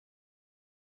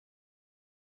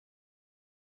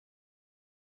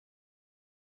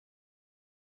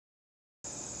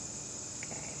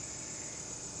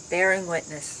bearing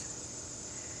witness.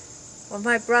 When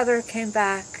my brother came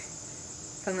back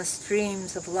from the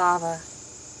streams of lava,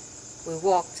 we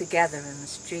walked together in the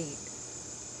street.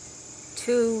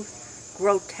 Two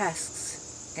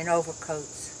grotesques in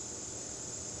overcoats.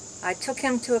 I took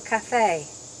him to a cafe.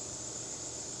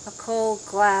 A cold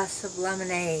glass of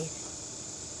lemonade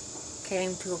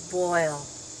came to a boil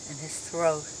in his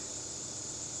throat.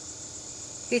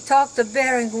 He talked of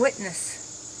bearing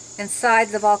witness inside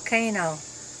the volcano.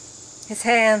 His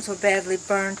hands were badly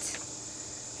burnt.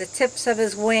 The tips of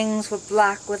his wings were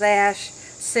black with ash,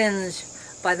 singed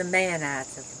by the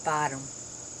maenads at the bottom.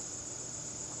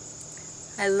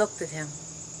 I looked at him,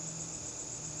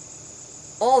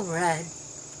 all red,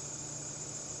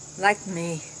 like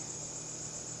me.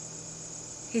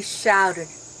 He shouted,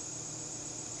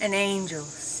 an angel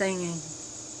singing.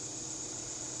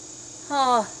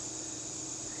 Oh,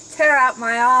 tear out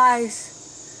my eyes,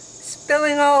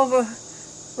 spilling over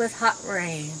with hot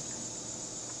rain.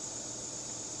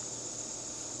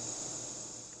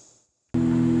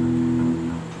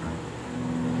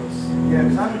 Yeah,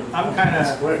 because I'm kind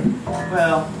of,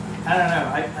 well, I don't know.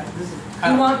 This is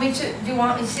kind Do you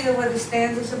want me to see where the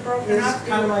stanzas are broken up? It's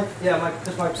kind of like, yeah,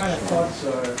 because my kind of thoughts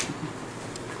are,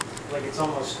 like it's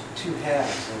almost two halves.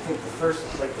 I think the first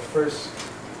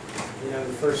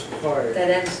part. That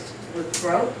ends with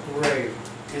throat? Right.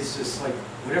 It's just like,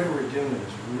 whatever we're doing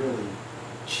is really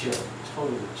chill,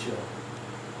 totally chill.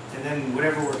 And then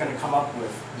whatever we're going to come up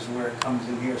with is where it comes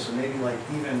in here. So maybe like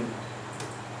even,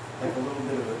 like a little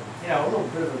bit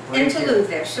of a break Interlude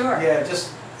there, sure. Yeah,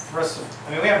 just for us to, I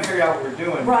mean, we haven't figured out what we're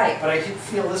doing. Right. But I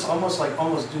feel this almost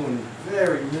doing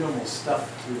very minimal stuff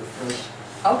to the first.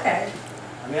 Okay.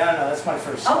 I mean, I don't know, that's my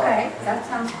first thought. Okay, that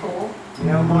sounds cool. You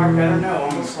know, Mark, I don't know,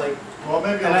 almost like, well,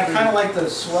 maybe and I kind of like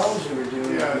those swells you were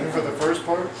doing. Yeah, for the first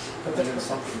part, but then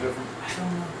something different.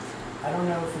 I don't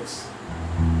know if it's,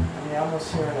 I mean, I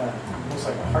almost hearing almost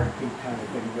like a heartbeat kind of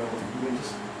thing going. I mean,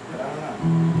 just, but I don't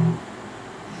know.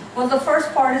 Well, the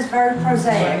first part is very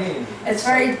prosaic. It's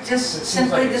very just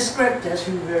simply like descriptive.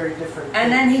 Two very different.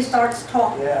 And then he starts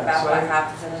talking about so what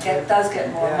happens, and it does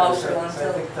get more emotional until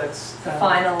I think that's the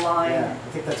final line. Yeah, I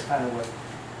think that's kind of what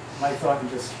my thought and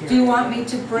just hearing. Do you want me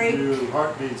to break? Do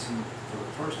heartbeats for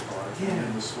the first part, and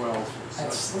then the swells for the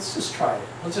second. Let's just try it.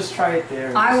 Let's just try it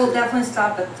there. I will definitely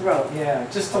stop at throat. Yeah,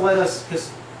 just to let us, because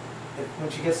when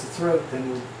she gets to throat,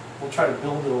 then we'll try to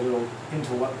build it a little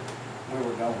into where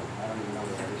we're going. I don't even know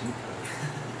where that is.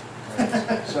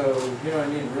 So, you know what I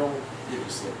mean? Real.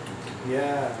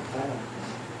 Yeah, kind of.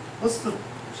 What's the?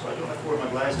 So I don't have to wear my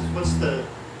glasses. What's the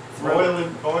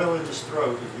oil in his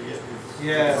throat?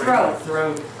 Yeah. Throat.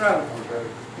 Throat.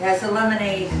 He has a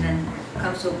lemonade and then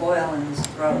comes to a boil in his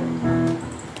throat.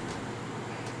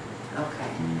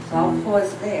 Okay, so I'll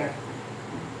pause there.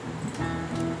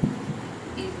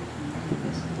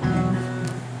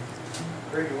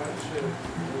 Grady, why don't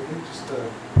you just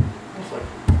It's like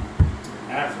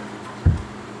African.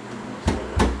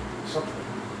 something.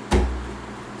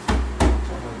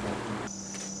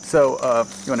 So,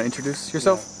 you want to introduce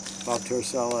yourself? Yeah. Bob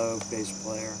Torsello, bass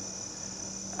player.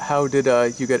 How did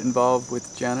you get involved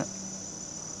with Janet?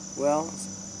 Well,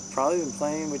 probably been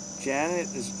playing with Janet.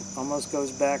 It almost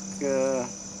goes back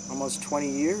almost 20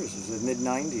 years. It was the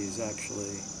mid-90s,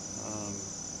 actually.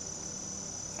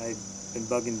 I'd been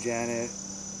bugging Janet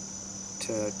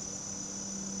to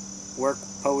work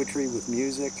poetry with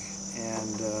music,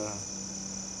 and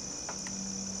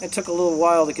it took a little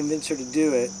while to convince her to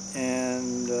do it,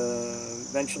 and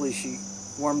eventually she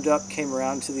warmed up, came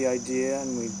around to the idea,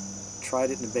 and we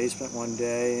tried it in the basement one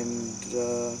day, and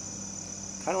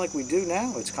kind of like we do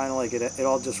now. It's kind of like it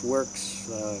all just works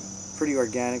pretty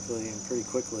organically and pretty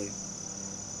quickly.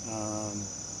 And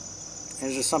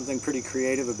there's just something pretty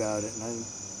creative about it, and I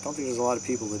don't think there's a lot of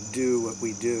people that do what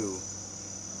we do.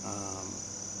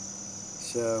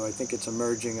 So I think it's a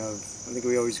merging of, I think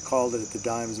we always called it at the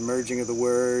time, it was a merging of the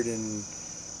word and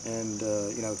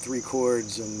you know, 3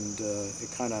 chords, and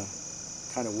it kind of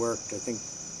worked. I think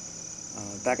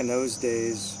back in those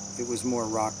days it was more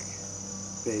rock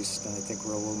based, and I think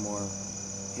we're a little more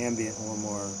ambient, a little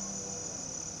more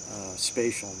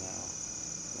spatial now.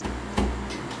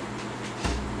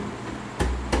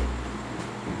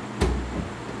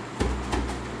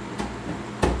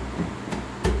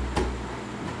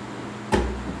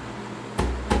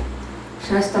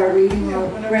 Should I start reading?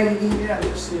 Ready? Yeah,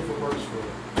 just see if it works for you.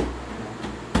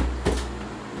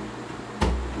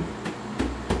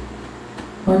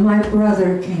 When my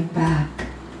brother came back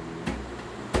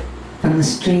from the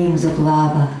streams of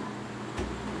lava,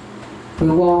 we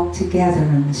walked together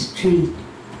in the street.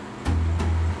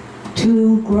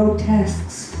 2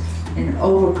 grotesques in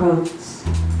overcoats.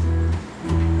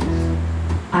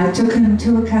 I took him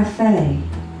to a cafe.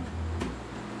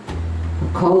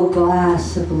 A cold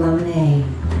glass of lemonade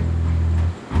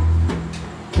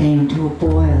came to a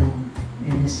boil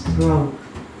in his throat.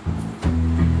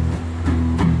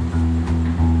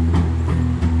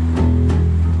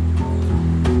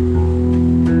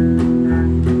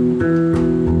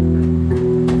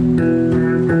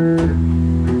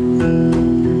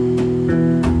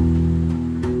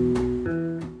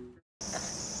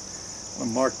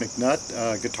 I'm Mark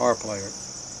McNutt, guitar player.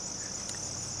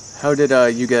 How did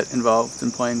you get involved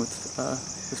in playing with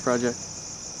this project?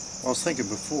 Well, I was thinking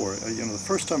before, the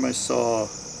first time I saw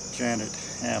Janet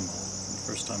Hamill, the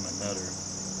first time I met her,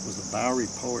 was the Bowery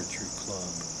Poetry Club,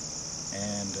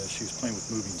 and she was playing with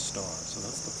Moving Stars. So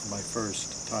that's my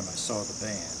first time I saw the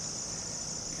band.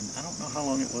 And I don't know how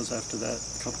long it was after that,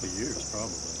 a couple of years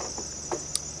probably.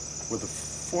 Where the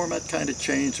format kind of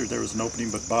changed, or there was an opening,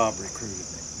 but Bob recruited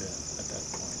me then at that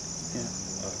point. Yeah.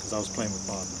 Because I was playing with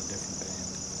Bob in a different band.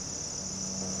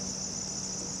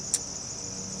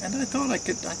 And I thought I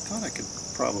could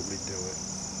probably do it.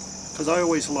 Because I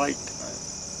always liked,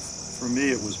 for me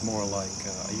it was more like,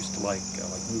 I used to like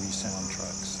movie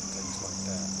soundtracks and things like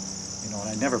that. And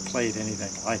I never played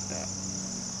anything like that.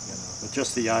 But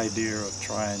just the idea of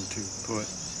trying to put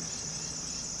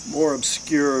more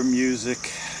obscure music,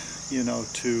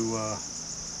 to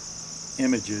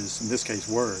images, in this case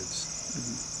words,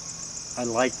 I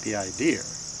liked the idea.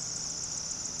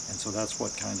 And so that's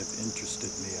what kind of interested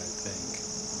me, I think.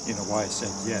 Why I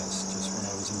said yes, just when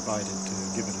I was invited to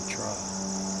give it a try.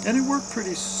 And it worked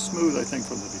pretty smooth, I think,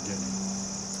 from the beginning.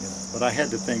 But I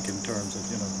had to think in terms of,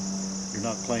 you're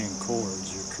not playing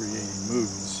chords, you're creating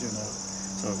moves,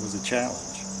 so it was a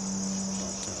challenge.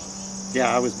 But,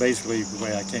 yeah, I was basically, the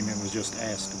way I came in was just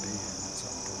asked to be in at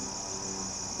some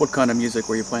point. What kind of music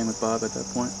were you playing with Bob at that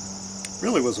point?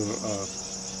 Really was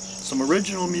some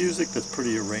original music that's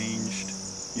pretty arranged,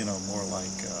 more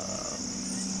like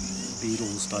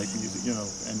Beatles type music,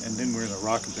 and then we're in a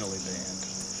rockabilly band.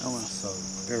 Oh, wow. So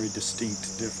very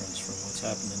distinct difference from what's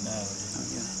happening now. Oh,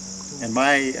 yeah. Cool.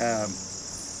 And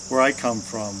where I come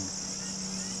from,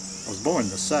 I was born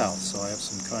in the South, so I have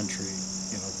some country,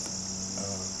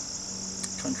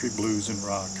 country blues and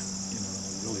rock, and I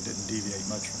really didn't deviate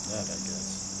much from that, I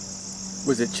guess.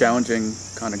 Was it challenging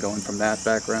kind of going from that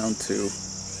background to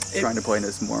trying to play in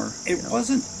this more? It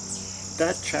wasn't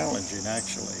that challenging,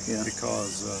 actually, Yeah.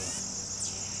 because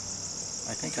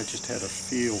I think I just had a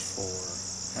feel for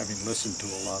having listened to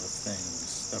a lot of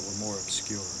things that were more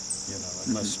obscure, and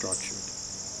less structured.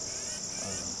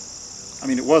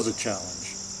 It was a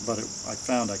challenge, but I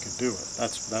found I could do it.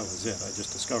 That was it. I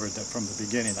just discovered that from the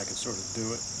beginning I could sort of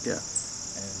do it. Yeah.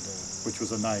 And which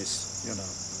was a nice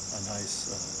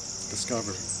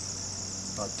discovery.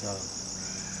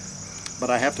 But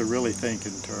I have to really think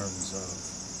in terms of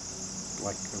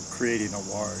creating a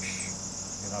wash.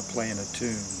 Playing a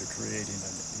tune to creating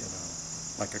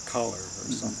like a color or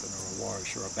something, or a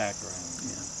wash or a background.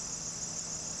 Yeah.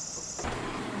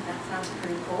 That sounds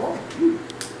pretty cool.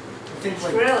 I think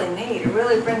It's really neat. It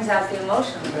really brings out the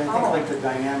emotion of the I poem. think the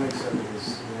dynamics of it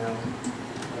is,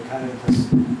 kind of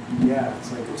just, yeah,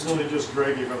 it's like It's really just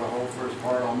Greggy for the whole first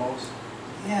part almost.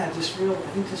 yeah, just real.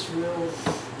 I think just real.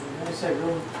 When I say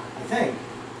real, I think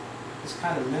it's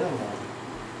kind of minimal.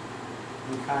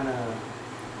 And kind of.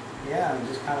 Yeah, and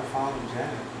just kind of following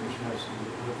Janet,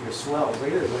 with your swells.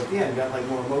 Like at the end, got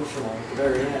more emotional at the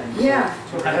very end. Yeah.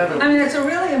 So It's a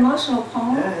really emotional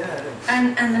poem. Yeah, it is.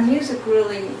 And the music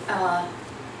really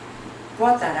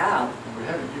brought that out. We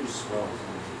haven't used swells.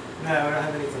 No, I don't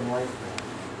have anything like that.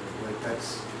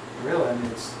 That's really.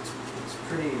 it's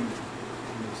pretty.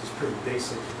 It's just pretty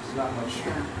basic. There's not much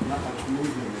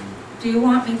movement in it. Do you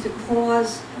want me to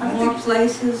pause more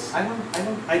places? I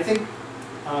think.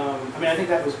 I think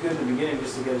that was good in the beginning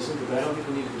just to get us into it, but I don't think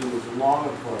we need to do as long a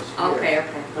pause here.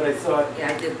 Okay. But I thought,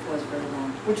 Yeah, I did pause very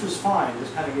long. which was fine,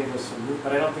 just kind of gave us some root,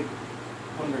 but I don't think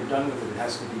when we're done with it, it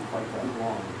has to be quite that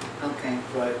long. Okay.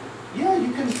 But, yeah,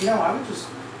 you can, I would just...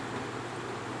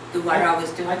 Do what I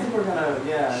was doing? I think we're gonna,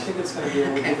 I think it's gonna be a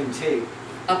little Okay. give and take.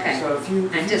 Okay. So if you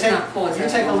And just take, not pause if you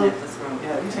as take a long little, at the throat.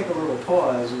 yeah, if you take a little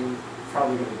pause, you're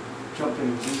probably gonna jump in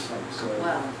and do something, so...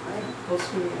 Well, great.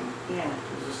 Let's do it. Yeah.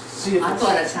 Just see if I it's...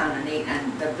 thought it sounded neat,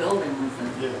 and the building with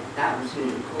that was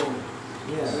really cool.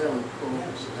 Yeah. Really cool.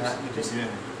 Just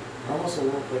almost a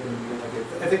little bit in the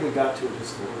beginning. I think we got to it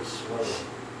just a little slower.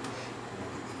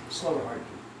 Slower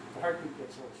heartbeat. The heartbeat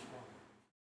gets a little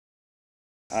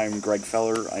stronger. I'm Greg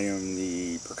Feller. I am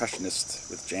the percussionist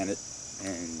with Janet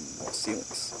and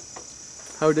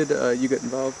Ceilings. How did you get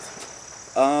involved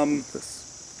with this?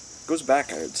 goes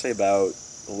back, I'd say about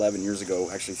 11 years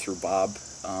ago, actually through Bob,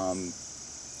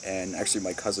 and actually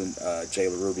my cousin Jay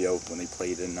LaRubio, when they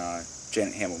played in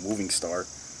Janet Hamill Moving Star,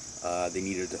 they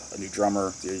needed a new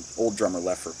drummer. The old drummer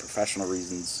left for professional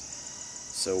reasons,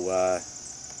 so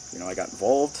you know, I got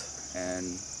involved,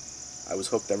 and I was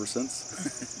hooked ever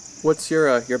since. What's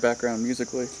your background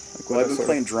musically? Like, Well, I've been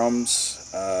playing drums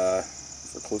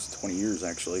for close to 20 years,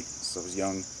 actually, since I was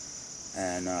young,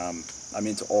 and I'm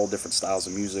into all different styles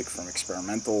of music, from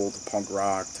experimental to punk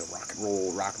rock to rock and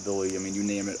roll, rockabilly. I mean, you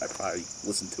name it, I probably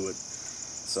listened to it.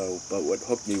 So, but what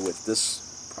hooked me with this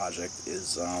project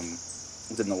is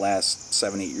within the last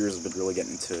 7-8 years, I've been really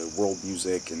getting into world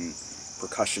music and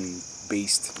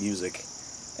percussion-based music,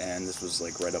 and this was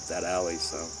like right up that alley.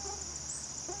 So,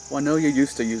 well, I know you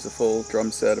used to use a full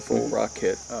drum set, a full rock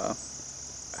kit.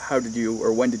 How did you,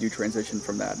 or when did you transition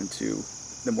from that into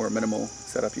the more minimal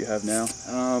setup you have now?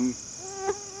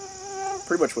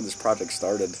 Pretty much when this project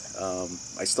started.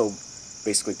 I still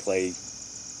basically play,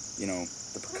 you know,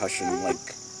 the percussion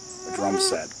like a drum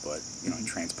set, but, you know,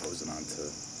 transpose it onto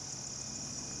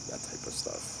that type of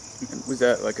stuff. And was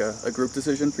that like a group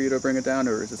decision for you to bring it down,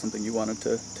 or is it something you wanted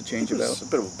to change about? It's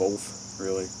a bit of both,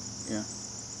 really. Yeah.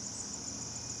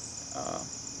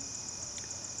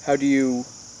 How do you,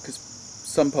 because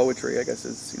some poetry, I guess,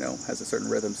 is, you know, has a certain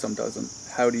rhythm, some doesn't.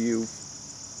 How do you,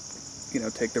 you know,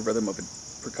 take the rhythm of a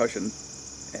percussion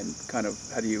and kind of,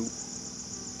 how do you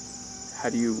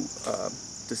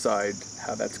decide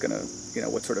how that's gonna, you know,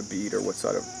 what sort of beat or what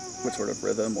sort of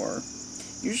rhythm, or?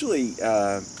 Usually,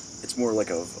 it's more like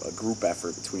a group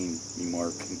effort between me,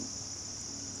 Mark, and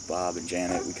Bob and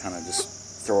Janet. We kind of just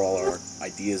throw all our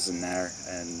ideas in there,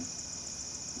 and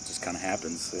it just kind of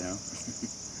happens, you know.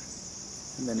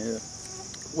 And then,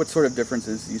 what sort of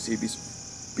differences do you see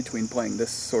between playing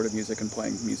this sort of music and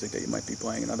playing music that you might be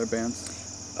playing in other bands?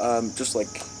 Just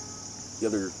like the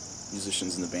other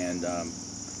musicians in the band,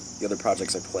 the other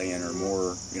projects I play in are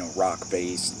more, you know,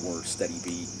 rock-based, more steady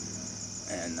beat,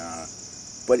 and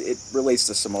but it relates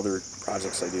to some other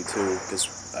projects I do too, because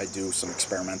I do some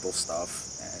experimental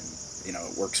stuff, and, you know,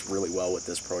 it works really well with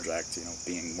this project, you know,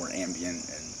 being more ambient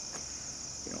and,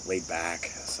 you know, laid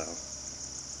back, so.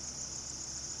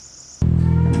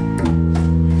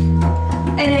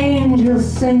 An angel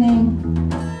singing.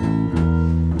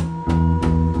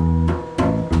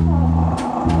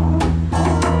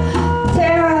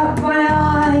 Tear up my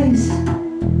eyes,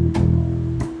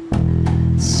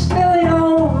 spilling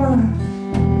over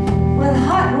with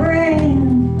hot rain.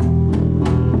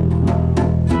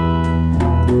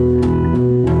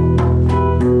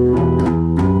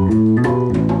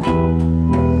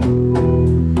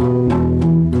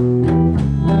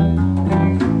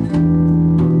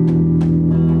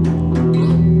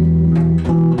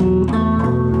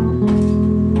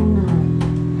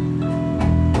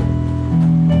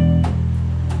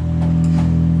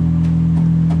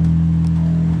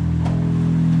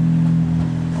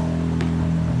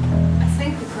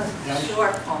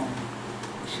 Short poem.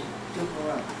 We should do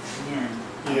her up again.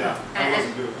 Yeah, I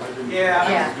wasn't doing, I didn't, Yeah. I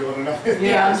wasn't doing enough.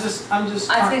 Yeah, I'm just.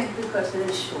 I think because it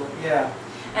is short. Yeah.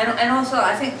 And also,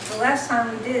 I think the last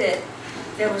time we did it,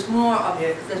 there was more of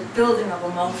the building of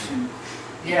emotion.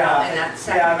 Yeah. In that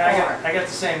second yeah, I mean, part. I got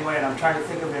the same way, and I'm trying to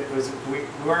think of it was we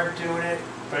weren't doing it,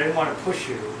 but I didn't want to push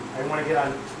you. I didn't want to get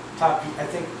on top. I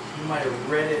think you might have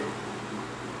read it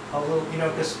a little, you know,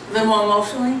 because. A little more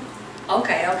emotionally?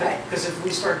 Okay, okay. Because if we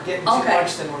start getting too Okay.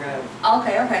 much, then we're gonna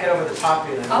Okay, get okay. over the top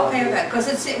of it. Okay, okay. Because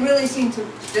it really seemed to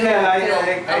build. Yeah, I agree.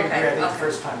 Okay, I think okay. the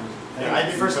first time. Yeah, I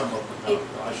didn't first. come up with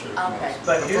that, I should have. Okay.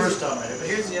 But The here's- first time I did it. But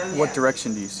here's the other. What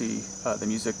direction do you see the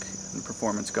music and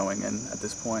performance going in at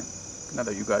this point? Now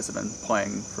that you guys have been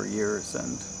playing for years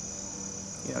and,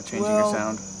 you know, changing your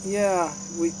sound. Yeah,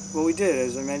 we did.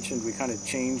 As I mentioned, we kind of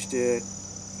changed it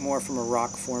more from a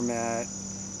rock format.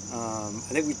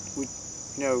 I think we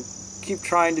you know, keep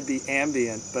trying to be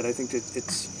ambient, but I think that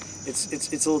it's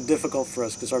a little difficult for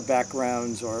us because our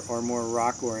backgrounds are more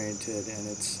rock oriented, and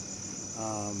it's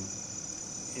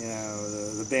you know,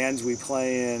 the bands we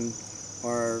play in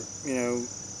are, you know,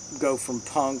 go from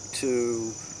punk to,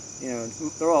 you know,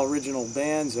 they're all original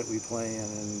bands that we play in,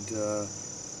 and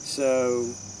so,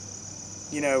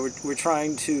 you know, we're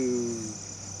trying to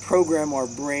program our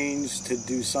brains to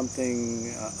do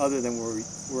something other than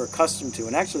we're accustomed to,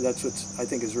 and actually that's what I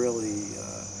think is really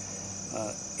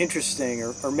interesting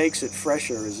or makes it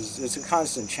fresher. Is it's a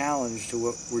constant challenge to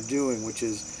what we're doing, which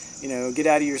is, you know, get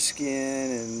out of your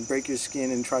skin and break your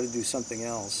skin and try to do something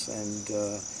else, and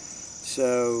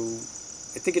so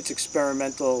I think it's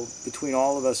experimental between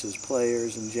all of us as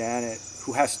players and Janet,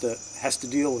 who has to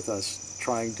deal with us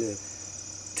trying to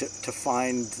to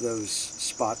find those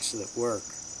spots that work.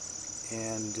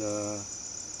 And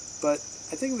but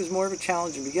I think it was more of a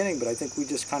challenge in the beginning, but I think we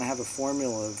just kind of have a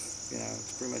formula of,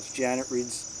 it's pretty much Janet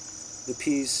reads the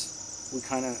piece, we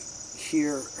kind of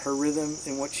hear her rhythm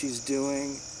in what she's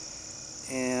doing,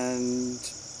 and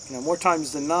more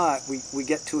times than not, we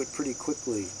get to it pretty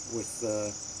quickly with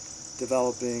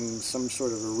developing some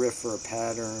sort of a riff or a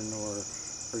pattern or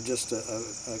just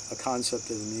a concept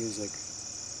of the music.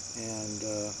 And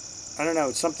I don't know,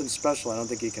 it's something special. I don't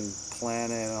think you can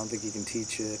plan it, I don't think you can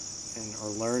teach it or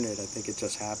learn it. I think it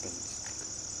just happens.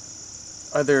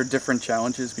 Are there different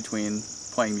challenges between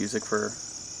playing music for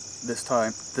this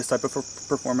type of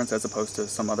performance as opposed to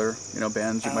some other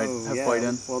bands you might have played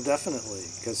in? Well, definitely,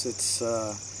 because it's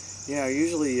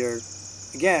usually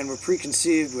we're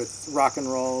preconceived with rock and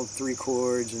roll, 3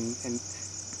 chords, and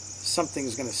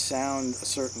something's going to sound a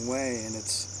certain way, and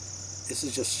this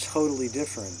is just totally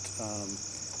different,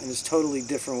 and it's totally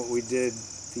different what we did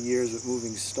the years with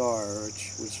Moving Star,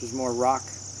 which was more rock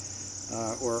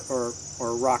or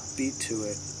a rock beat to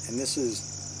it, and this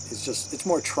it's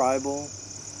more tribal.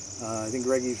 I think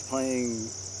Reggie's playing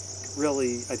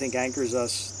really, I think, anchors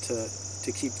us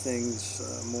to keep things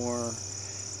more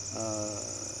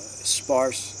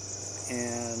sparse,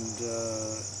 and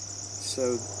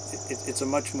so it's a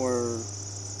much more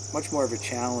of a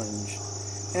challenge,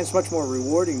 and it's much more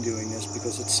rewarding doing this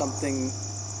because it's something,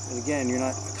 and again, you're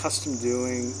not accustomed to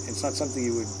doing. It's not something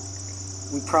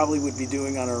we probably would be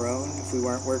doing on our own if we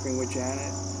weren't working with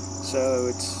Janet. So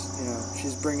it's,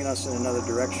 she's bringing us in another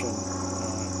direction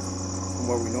from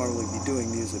where we normally be doing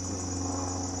musically.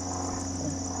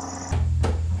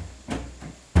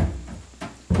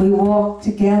 We walked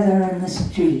together in the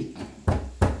street,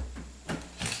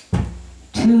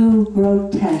 2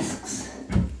 grotesques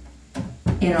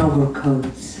in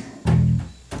overcoats.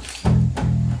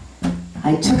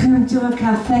 I took him to a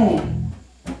cafe.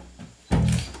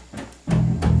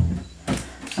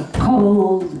 A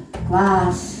cold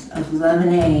glass of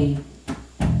lemonade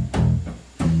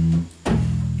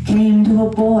came to a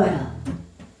boil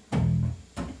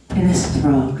in his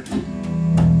throat.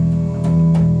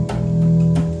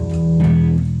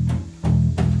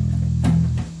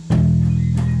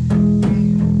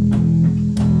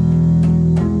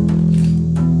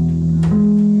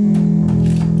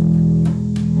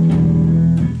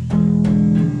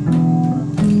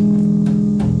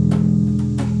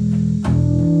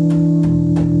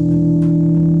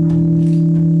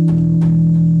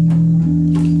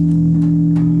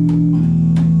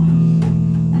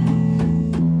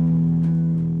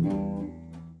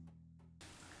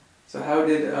 So how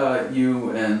did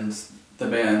you and the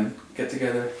band get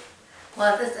together?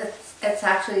 Well, it's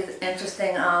actually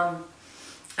interesting. I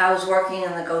was working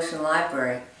in the Goshen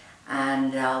Library,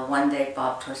 and one day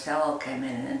Bob Torsello came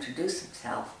in and introduced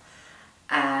himself,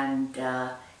 and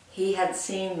he had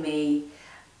seen me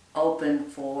open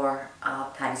for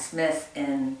Patti Smith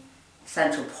in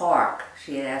Central Park.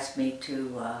 She had asked me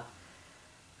to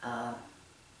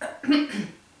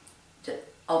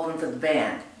open for the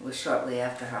band. It was shortly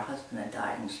after her husband had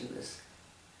died, and she was,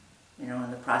 in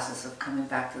the process of coming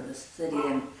back to the city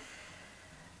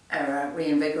and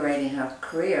reinvigorating her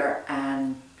career.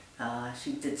 And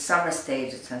she did summer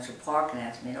stage at Central Park and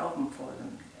asked me to open for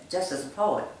them, just as a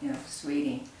poet, just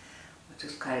reading, which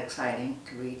was quite exciting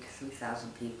to read to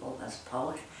 3,000 people as a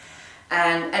poet.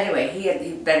 And anyway,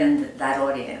 he'd been in that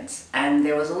audience, and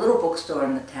there was a little bookstore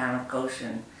in the town of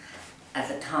Goshen at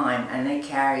the time, and they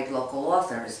carried local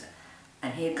authors,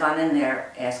 and he had gone in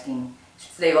there asking,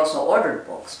 they also ordered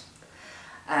books,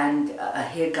 and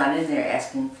he had gone in there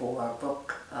asking for a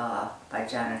book by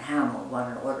Janet Hamill. He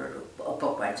wanted to order a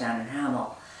book by Janet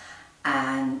Hamill,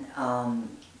 and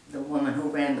the woman who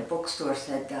ran the bookstore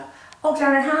said, oh,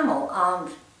 Janet Hamill,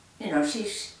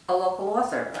 she's a local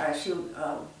author.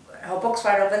 Her book's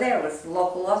right over there with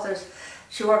local authors.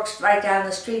 She works right down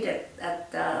the street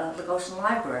at the Goshen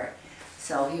Library.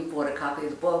 So he bought a copy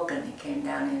of the book, and he came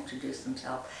down and introduced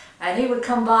himself. And he would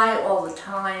come by all the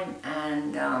time,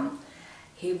 and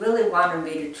he really wanted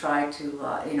me to try to,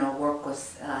 work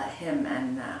with him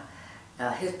and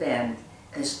his band,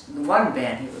 the one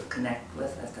band he would connect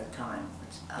with at the time,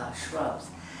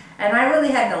 Shrubs. And I really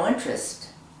had no interest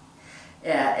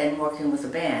in working with a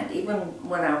band, even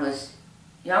when I was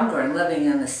younger and living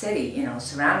in the city,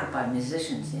 surrounded by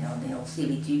musicians, in the old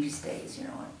CBGB days, and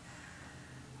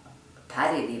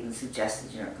Patty had even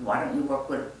suggested, why don't you work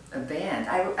with a band?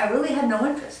 I really had no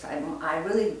interest.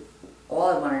 All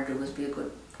I wanted to do was be a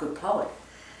good poet.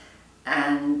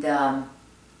 And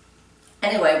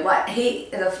anyway,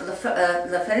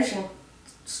 the finishing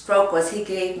stroke was he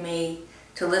gave me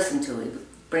to listen to.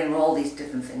 bring all these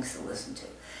different things to listen to.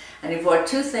 And he brought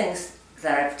two things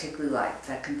that I particularly liked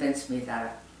that convinced me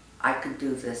that I could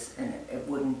do this and it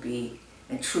wouldn't be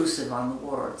intrusive on the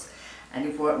words. And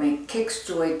he brought me Kicks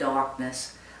Joy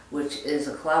Darkness, which is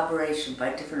a collaboration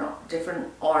by different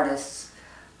artists,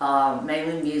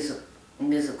 mainly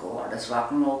musical artists,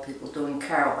 rock and roll people doing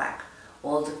Kerouac,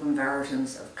 all different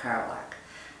versions of Kerouac,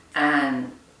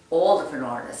 and all different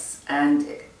artists, and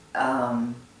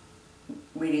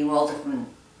reading all different,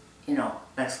 you know,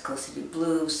 Mexico City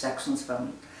blues, sections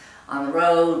from On the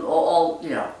Road, all you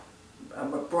know, a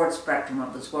broad spectrum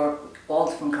of his work, all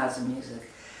different kinds of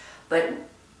music, but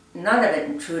none of it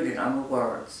intruded on the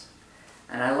words,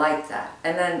 and I liked that.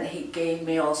 And then he gave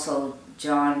me also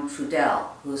John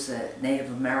Trudell, who's a Native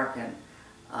American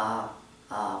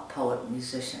poet,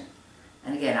 musician,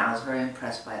 and again, I was very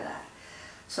impressed by that.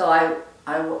 So I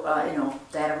you know,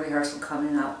 they had a rehearsal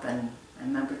coming up, and I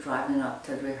remember driving up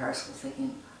to the rehearsal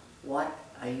thinking, what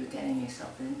are you getting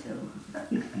yourself into?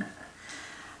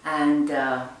 And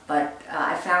but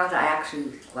I found I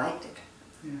actually liked it.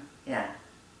 Yeah.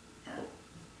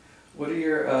 What are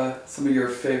your some of your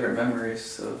favorite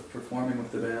memories of performing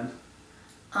with the band?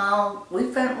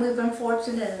 We've been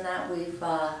fortunate in that we've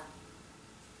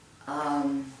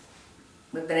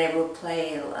been able to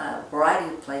play a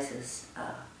variety of places.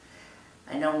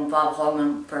 I know when Bob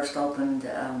Holman first opened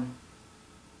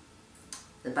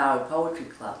the Bowery Poetry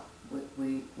Club,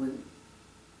 we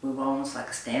were almost like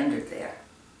a standard there,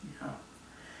 you know,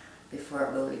 before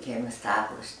it really became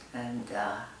established. And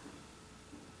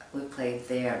we played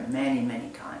there many, many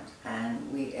times.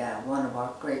 And we one of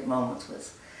our great moments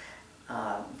was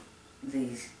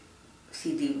the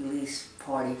CD release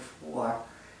party for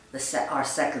our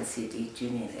second CD,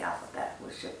 Junior the Alphabet,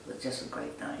 which was just a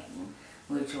great night. And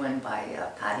we were joined by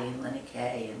Patty and Lenny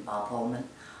Kaye and Bob Holman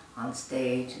on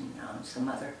stage, and some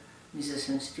other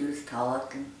musicians, Judith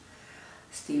Tulloch and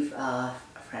Steve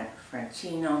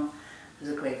Francino, who's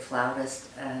a great flautist,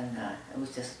 and it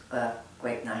was just a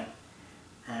great night.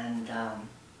 And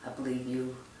I believe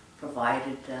you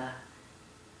provided,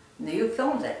 you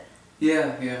filmed it.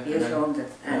 Yeah. You filmed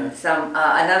it, and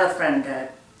another friend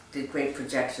did great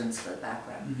projections for the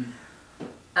background. Mm-hmm.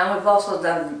 And we've also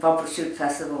done the Bumper Shoot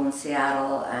Festival in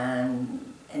Seattle, and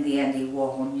in the Andy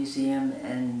Warhol Museum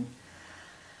in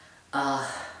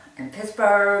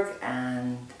Pittsburgh,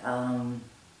 and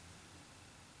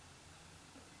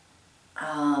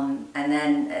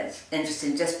then it's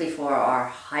interesting. Just before our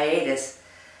hiatus,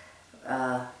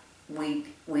 we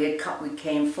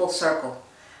came full circle,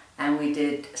 and we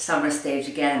did Summer Stage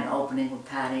again, opening with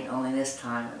Patty. Only this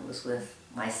time it was with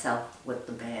myself with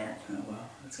the band. Oh wow,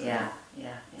 that's cool. Yeah.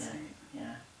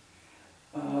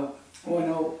 Well, I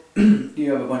know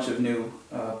you have a bunch of new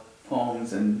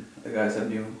poems, and the guys have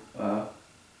new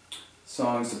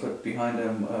songs to put behind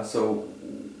them. So,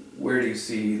 where do you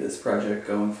see this project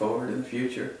going forward in the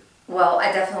future? Well,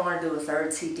 I definitely want to do a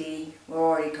third CD. We're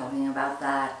already talking about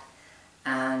that,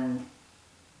 and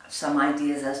some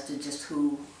ideas as to just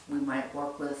who we might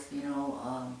work with. You know,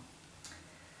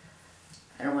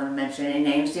 I don't want to mention any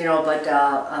names. You know, but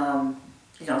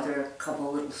you know, there are a couple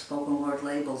of little spoken word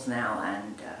labels now,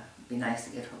 and it'd be nice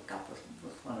to get hooked up with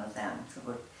one of them, so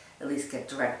we'll at least get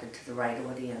directed to the right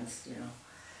audience. You know,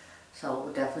 so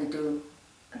we'll definitely do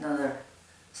another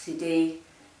CD.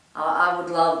 I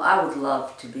would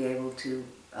love to be able to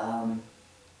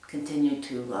continue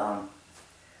to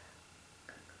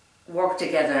work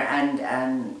together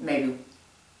and maybe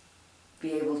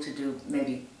be able to do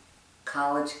maybe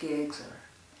college gigs, or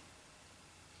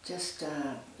just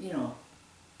you know,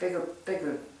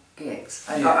 bigger gigs.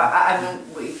 I mean,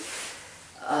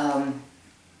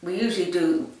 we usually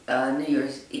do New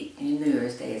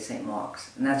Year's Day at St.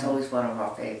 Mark's, and that's always one of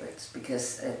our favorites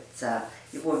because it's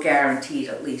we're guaranteed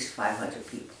at least 500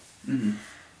 people, Mm-hmm.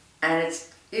 and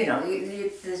it's, you know,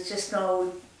 there's just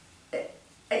no.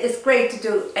 It's great to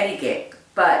do any gig,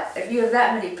 but if you have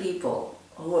that many people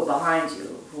who are behind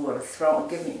you, who are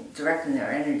directing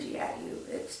their energy at you,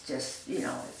 it's just, you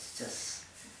know, it's just.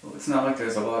 Well, it's not like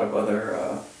there's a lot of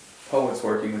other poets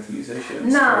working with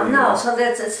musicians. No, so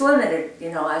it's limited, you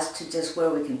know, as to just where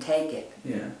we can take it.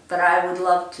 Yeah. But I would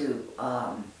love to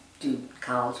do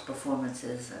college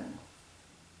performances, and,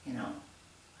 you know,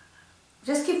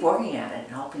 just keep working at it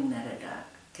and hoping that it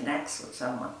connects with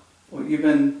someone. Well, you've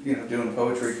been, you know, doing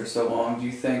poetry for so long. Do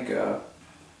you think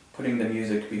putting the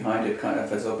music behind it kind of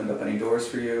has opened up any doors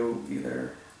for you,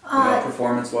 either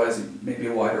performance-wise, maybe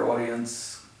a wider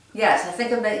audience? Yes, I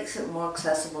think it makes it more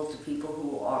accessible to people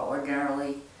who are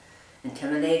ordinarily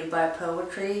intimidated by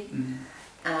poetry.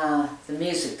 Mm-hmm. The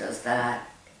music does that.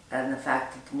 and the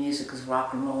fact that the music is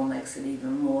rock and roll makes it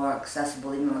even more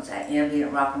accessible. Even though it's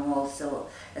ambient rock and roll, still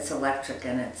it's electric,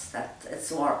 and it's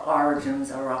our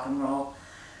origins are rock and roll.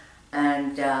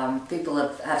 And people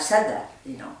have said that,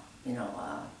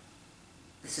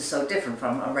 this is so different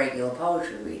from a regular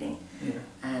poetry reading. Yeah.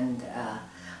 And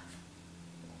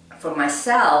for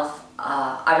myself,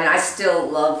 I still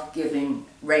love giving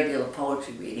regular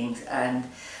poetry readings, and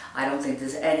I don't think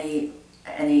there's anything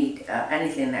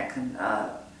that can,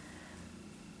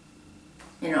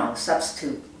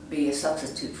 be a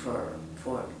substitute for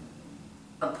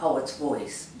a poet's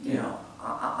voice,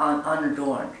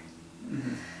 unadorned.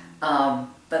 Mm-hmm.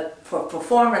 But for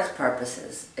performance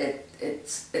purposes,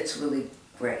 it's really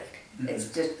great. Mm-hmm.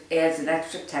 It just adds an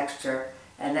extra texture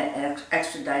and an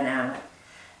extra dynamic.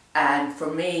 And for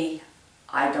me,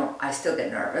 I still get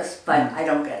nervous, but I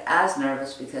don't get as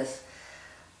nervous because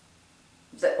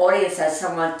the audience has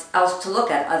someone else to look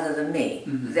at other than me.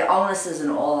 Mm-hmm. The onus isn't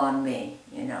all on me,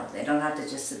 They don't have to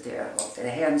just sit there with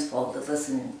their hands folded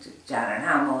listening to Janet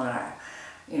Hamill and her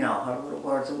little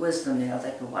words of wisdom.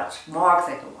 They could watch Mark,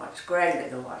 they could watch Greg, they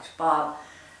could watch Bob,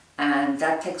 and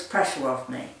that takes pressure off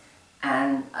me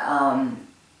and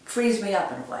frees me up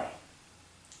in a way.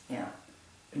 Yeah.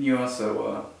 And you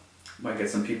also might get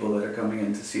some people that are coming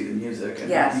in to see the music, and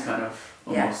Yes. you kind of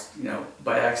almost,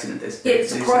 by accident, It's they a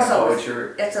see crossover.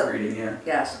 poetry It's a reading, yeah.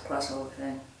 Yeah, it's a crossover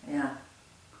thing. Yeah.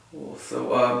 Cool.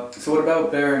 So, so what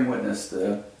about Bearing Witness,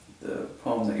 the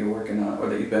poem that you're working on, or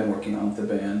that you've been working on with the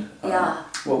band? Yeah.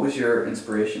 What was your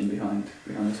inspiration behind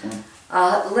this one?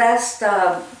 I'm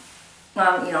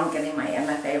getting my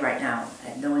MFA right now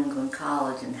at New England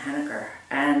College in Henniker,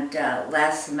 and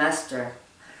last semester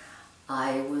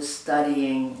I was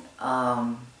studying,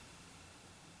 was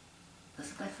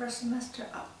it my first semester?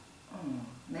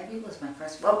 Maybe it was my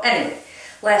first, well anyway,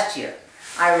 last year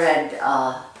I read,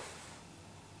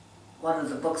 one of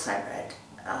the books I read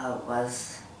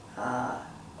was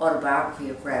Autobiography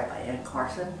of Red by Anne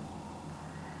Carson.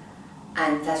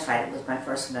 And that's right, it was my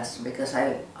first semester because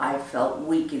I felt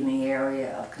weak in the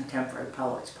area of contemporary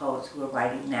poets who are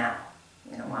writing now.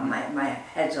 My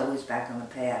head's always back in the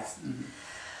past. Mm-hmm.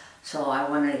 So I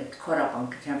wanted to get caught up on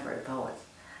contemporary poets.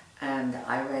 And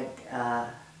I read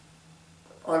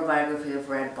Autobiography of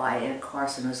Red by Anne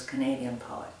Carson, who's a Canadian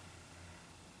poet.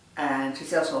 And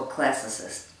she's also a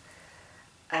classicist.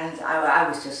 And I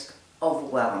was just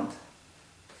overwhelmed.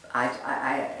 I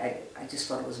just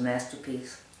thought it was a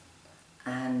masterpiece.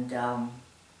 And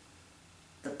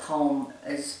the poem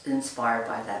is inspired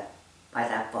by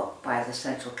that book, by the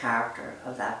central character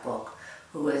of that book,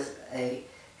 who is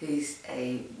he's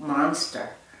a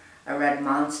monster, a red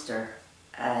monster.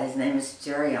 His name is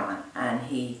Jerion, and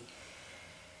he,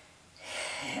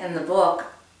 in the book,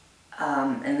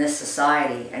 in this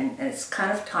society, and it's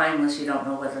kind of timeless. You don't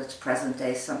know whether it's present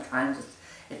day. Sometimes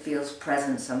it feels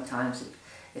present. Sometimes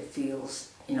it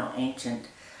feels ancient.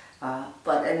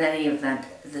 But in any event,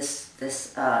 in this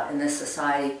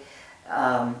society,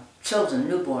 children,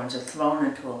 newborns, are thrown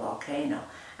into a volcano,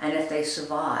 and if they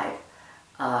survive,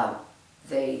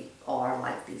 they are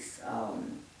like these.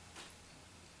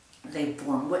 They've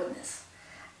borne witness,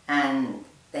 and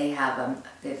they have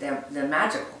they're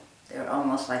magical. They're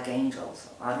almost like angels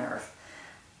on Earth,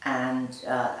 and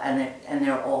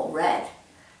they're all red,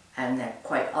 and they're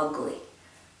quite ugly,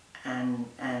 and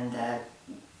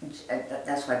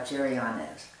that's what Jerion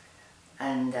is,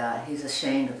 and he's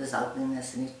ashamed of his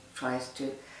ugliness, and he tries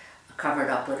to cover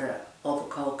it up with an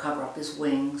overcoat, cover up his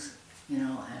wings,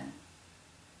 and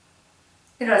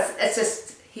it's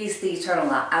just he's the eternal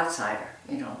outsider,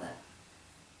 that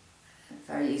it's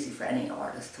very easy for any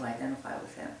artist to identify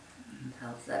with him.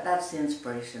 So that's the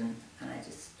inspiration, and I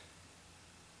just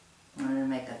wanted to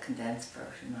make a condensed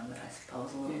version of it, I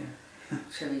suppose, a little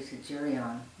tribute to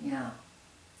Jerion, yeah.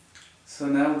 So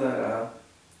now that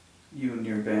you and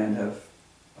your band have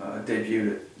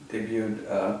debuted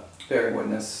Bearing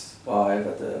Witness live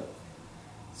at the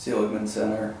Seligman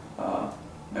Center, am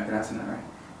I pronouncing that right?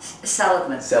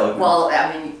 Seligman. Well,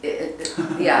 I mean,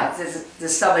 yeah,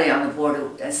 there's somebody on the board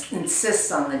who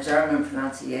insists on the German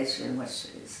pronunciation, which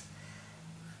is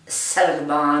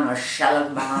Seligman or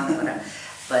Scheligman or whatever.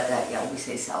 But yeah, we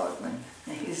say Seligman.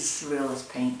 He's a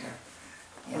surrealist painter.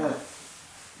 Yeah.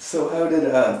 So how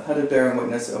did Bearing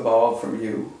Witness evolve from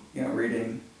you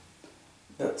reading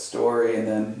that story and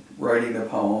then writing the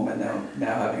poem and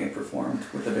now having it performed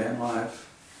with the band live?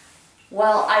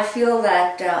 Well, I feel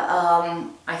that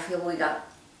we got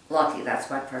lucky. That's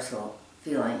my personal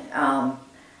feeling.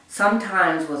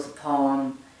 Sometimes with a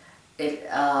poem, it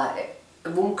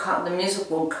won't come. The music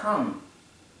won't come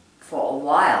for a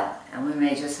while, and we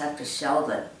may just have to shelve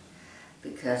it.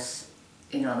 because,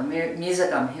 you know, the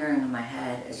music I'm hearing in my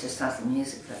head is just not the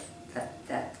music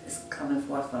that is coming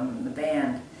forth from the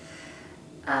band.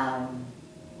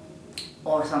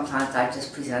 Or sometimes I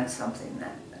just present something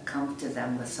that comes to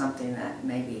them with something that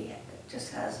maybe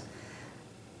just has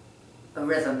a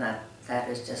rhythm that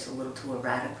is just a little too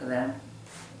erratic for them,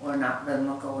 or not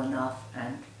rhythmical enough,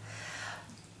 and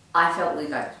I felt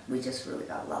we just really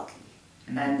got lucky.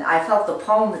 Mm-hmm. And I felt the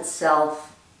poem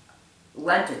itself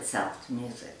lent itself to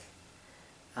music.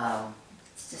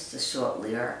 It's just a short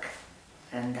lyric,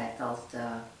 and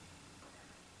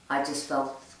I just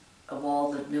felt of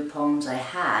all the new poems I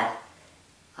had,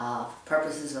 for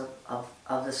purposes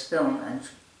of this film and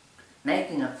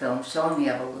making a film, showing the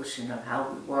evolution of how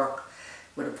we work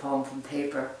with a poem from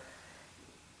paper,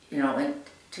 you know,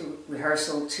 to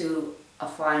rehearsal, to a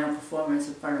final performance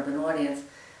in front of an audience.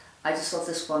 I just thought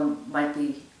this one might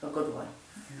be a good one.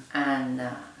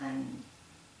 Yeah.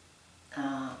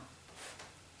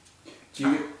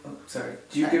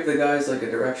 Do you give the guys like a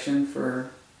direction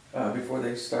for before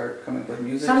they start coming up with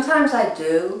music? Sometimes I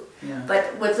do, yeah.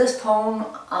 But with this poem,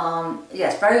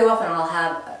 yes, very often I'll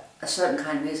have a certain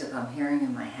kind of music I'm hearing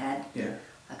in my head. Yeah.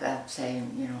 Like I'm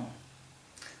saying, you know,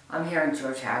 I'm hearing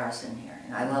George Harrison here,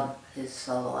 and I love his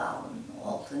solo album,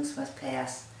 All Things Must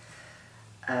Pass,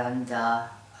 and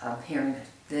I'm hearing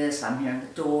this, I'm hearing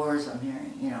the Doors, I'm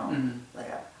hearing, you know,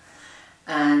 whatever.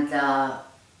 And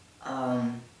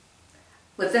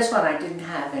with this one, I didn't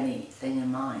have anything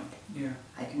in mind. Yeah.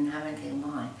 I didn't have anything in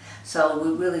mind. So we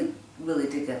really, really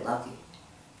did get lucky,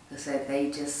 because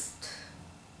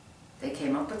they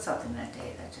came up with something that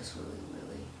day that just really,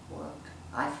 really worked,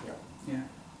 I feel. Yeah.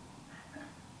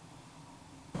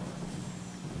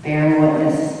 Bearing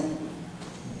witness.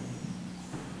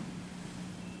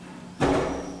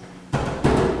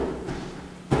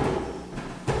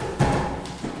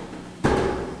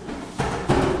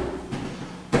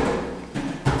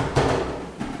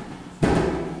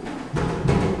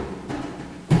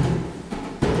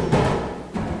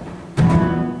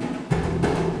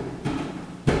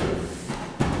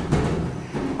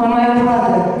 When my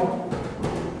brother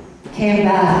came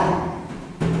back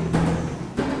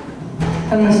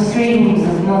from the streams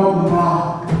of molten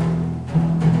rock,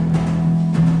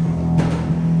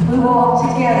 we walked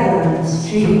together in the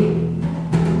street.